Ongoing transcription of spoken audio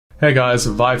Hey guys,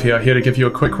 Vive here to give you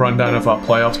a quick rundown of our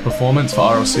playoffs performance for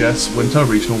RLCS Winter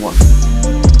Regional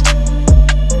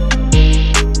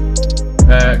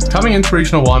 1. Coming into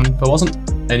Regional 1, there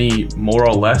wasn't any more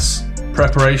or less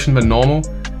preparation than normal.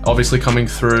 Obviously coming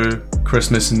through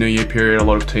Christmas and New Year period, a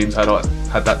lot of teams had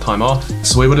that time off.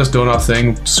 So we were just doing our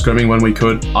thing, scrimming when we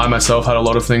could. I myself had a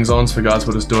lot of things on, so the guys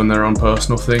were just doing their own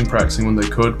personal thing, practicing when they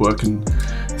could, working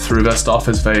through their stuff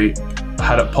as they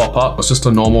had it pop up. It was just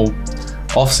a normal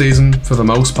off-season for the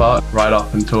most part, right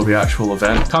up until the actual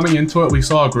event. Coming into it, we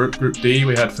saw a Group D.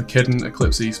 We had Fakidden,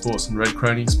 Eclipse Esports, and Red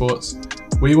Crane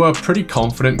Esports. We were pretty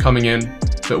confident coming in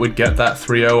that we'd get that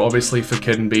 3-0. Obviously,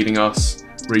 Fakidden beating us,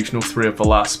 Regional 3 of the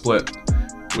last split.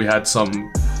 We had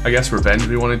some, I guess, revenge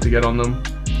we wanted to get on them.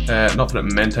 Not that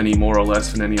it meant any more or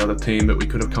less than any other team that we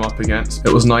could have come up against.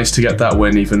 It was nice to get that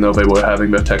win even though they were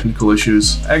having their technical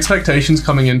issues. Expectations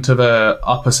coming into the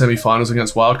upper semi-finals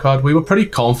against Wildcard, we were pretty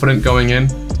confident going in.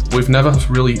 We've never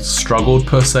really struggled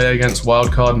per se against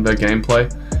Wildcard and their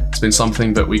gameplay. It's been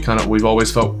something that we've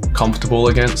always felt comfortable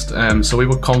against, so we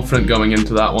were confident going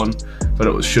into that one, but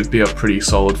it should be a pretty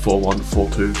solid 4-1,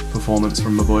 4-2 performance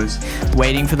from the boys.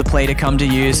 Waiting for the play to come to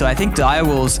you, so I think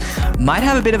Direwolves might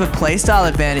have a bit of a playstyle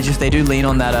advantage if they do lean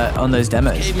on that on those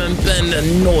demos. Caveman Bend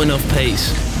and not enough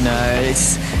pace. No,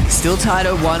 it's still tied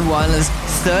at 1-1. There's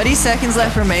 30 seconds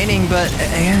left remaining, but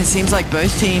again, it seems like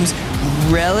both teams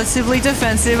relatively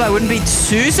defensive. I wouldn't be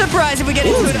too surprised if we get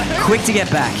into it. Quick to get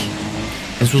back.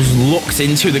 This was locked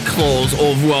into the claws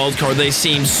of Wildcard. They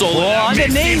seem solid.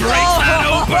 Underneath. Breaks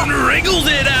that open, wriggles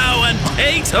it out, and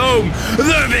takes home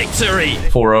the victory.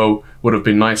 4-0 would have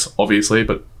been nice, obviously,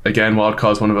 but again,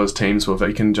 Wildcard's one of those teams where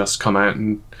they can just come out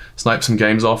and snipe some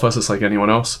games off us. It's like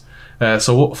anyone else.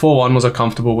 So 4-1 was a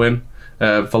comfortable win.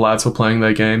 The lads were playing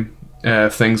their game.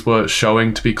 Things were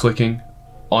showing to be clicking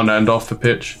on and off the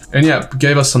pitch. And yeah,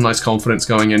 gave us some nice confidence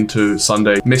going into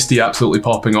Sunday. Misty absolutely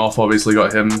popping off, obviously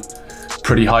got him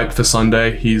pretty hyped for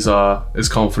Sunday. His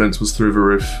confidence was through the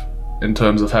roof in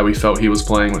terms of how he felt he was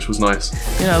playing, which was nice.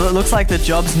 You know, it looks like the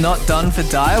job's not done for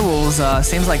Direwolves.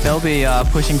 Seems like they'll be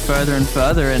pushing further and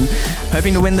further and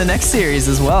hoping to win the next series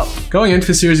as well. Going into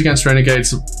the series against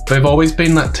Renegades, they've always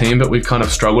been that team that we've kind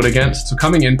of struggled against. So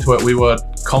coming into it, we were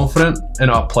confident in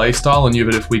our play style and knew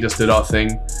that if we just did our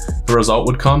thing, the result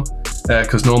would come.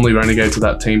 Because normally Renegades are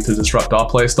that team to disrupt our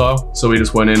playstyle, so we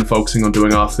just went in focusing on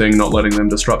doing our thing, not letting them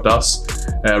disrupt us,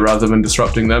 rather than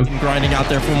disrupting them. Grinding out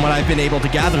there from what I've been able to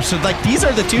gather. So like these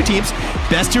are the two teams,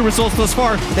 best two results thus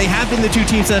far. They have been the two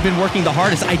teams that have been working the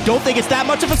hardest. I don't think it's that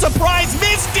much of a surprise.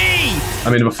 Misty! I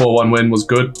mean, the 4-1 win was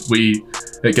good.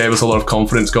 It gave us a lot of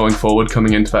confidence going forward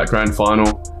coming into that grand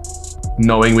final,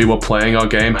 knowing we were playing our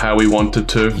game how we wanted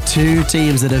to. Two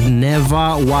teams that have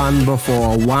never won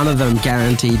before, one of them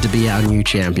guaranteed to be our new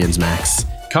champions, Max.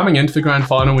 Coming into the grand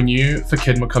final, we knew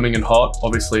Fakidden were coming in hot.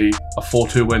 Obviously, a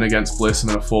 4-2 win against Bliss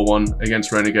and then a 4-1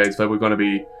 against Renegades. They were going to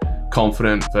be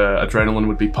confident, the adrenaline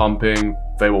would be pumping.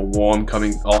 They were warm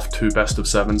coming off 2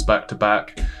 best-of-7s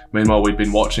back-to-back. Meanwhile, we'd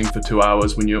been watching for 2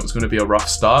 hours. We knew it was going to be a rough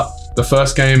start. The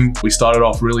first game, we started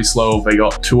off really slow. They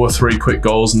got 2 or 3 quick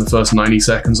goals in the first 90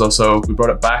 seconds or so. We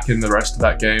brought it back in the rest of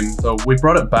that game. So we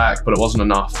brought it back, but it wasn't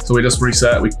enough. So we just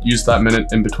reset. We used that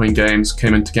minute in between games,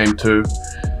 came into game 2,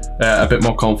 a bit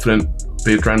more confident.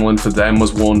 The adrenaline for them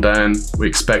was worn down. We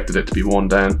expected it to be worn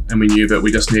down, and we knew that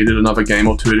we just needed another game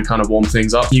or 2 to kind of warm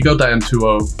things up. You go down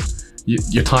 2-0,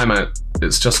 your timeout,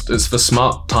 it's the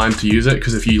smart time to use it,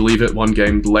 because if you leave it one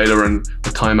game later and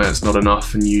the timeout's not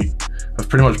enough, and you have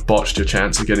pretty much botched your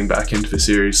chance of getting back into the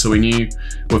series. So we knew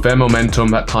with their momentum,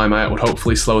 that timeout would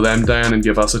hopefully slow them down and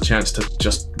give us a chance to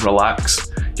just relax,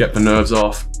 get the nerves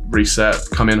off, reset,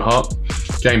 come in hot.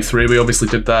 Game 3, we obviously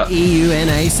did that. EU,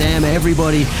 NA, Sam,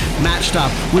 everybody matched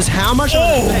up. Was how much of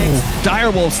an effect?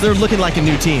 Direwolves, they're looking like a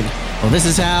new team. Well, this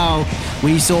is how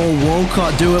we saw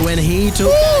Walcott do it when he took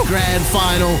that grand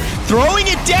final. Throwing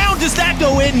it down, does that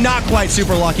go in? Not quite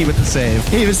super lucky with the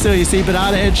save. Even still, you see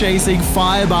Banana Head chasing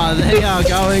Firebar. They are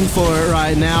going for it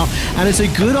right now. And it's a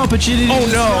good opportunity to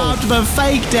disrupt, but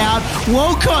faked out.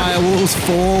 Walcott. Direwolves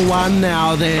 4-1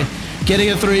 now. They're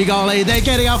getting a 3-goal lead. They're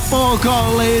getting a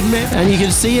 4-goal lead. And you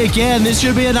can see again, this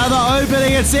should be another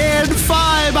opening. It's in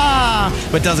Fiber.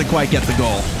 But doesn't quite get the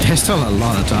goal. There's still a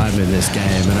lot of time in this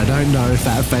game, and I don't know if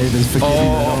that favors Fakidden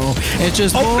at all. It's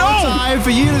just more time for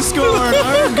you to score an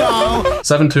own goal.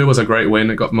 7-2 was a great win.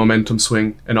 It got momentum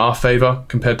swing in our favor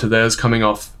compared to theirs coming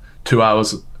off 2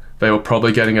 hours. They were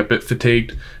probably getting a bit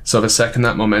fatigued, so the second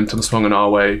that momentum swung in our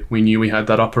way, we knew we had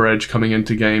that upper edge coming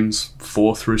into games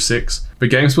 4 through 6. The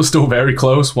games were still very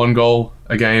close. 1 goal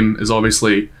a game is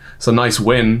obviously, it's a nice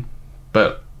win,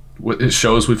 but it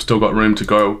shows we've still got room to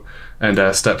go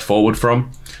and step forward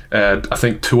from. I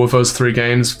think 2 of those 3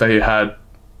 games, they had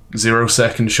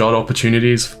 0-second shot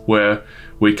opportunities where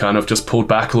we kind of just pulled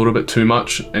back a little bit too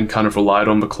much and kind of relied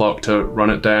on the clock to run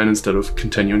it down instead of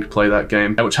continuing to play that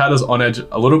game, which had us on edge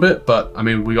a little bit, but I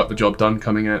mean, we got the job done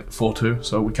coming at 4-2,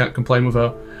 so we can't complain with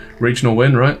a regional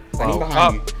win, right? He's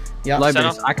behind you. Yeah,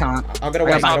 I can't. I've got to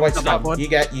wait, stop. You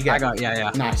get. I got,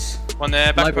 yeah. Nice. One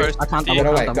there, back post. I can't.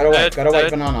 Gotta wait,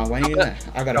 banana. When you there?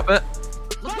 I got it.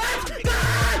 Let's go!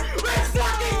 We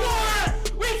fucking got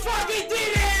it! We fucking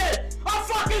did it! I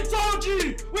fucking told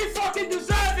you! We fucking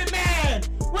deserve it, man!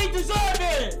 We deserve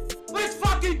it! Let's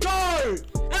fucking go!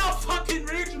 Our fucking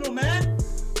regional, man!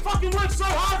 Fucking worked so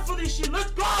hard for this shit,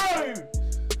 let's go!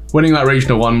 Winning that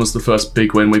Regional 1 was the first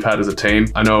big win we've had as a team.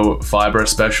 I know Fiber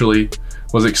especially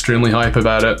was extremely hype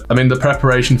about it. I mean, the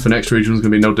preparation for next regional is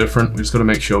going to be no different. We just got to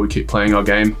make sure we keep playing our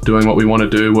game, doing what we want to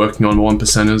do, working on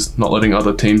 1%ers, not letting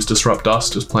other teams disrupt us,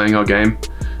 just playing our game.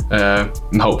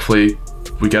 And hopefully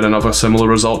we get another similar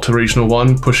result to Regional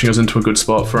 1, pushing us into a good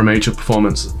spot for a major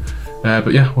performance.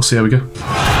 But yeah, we'll see how we go.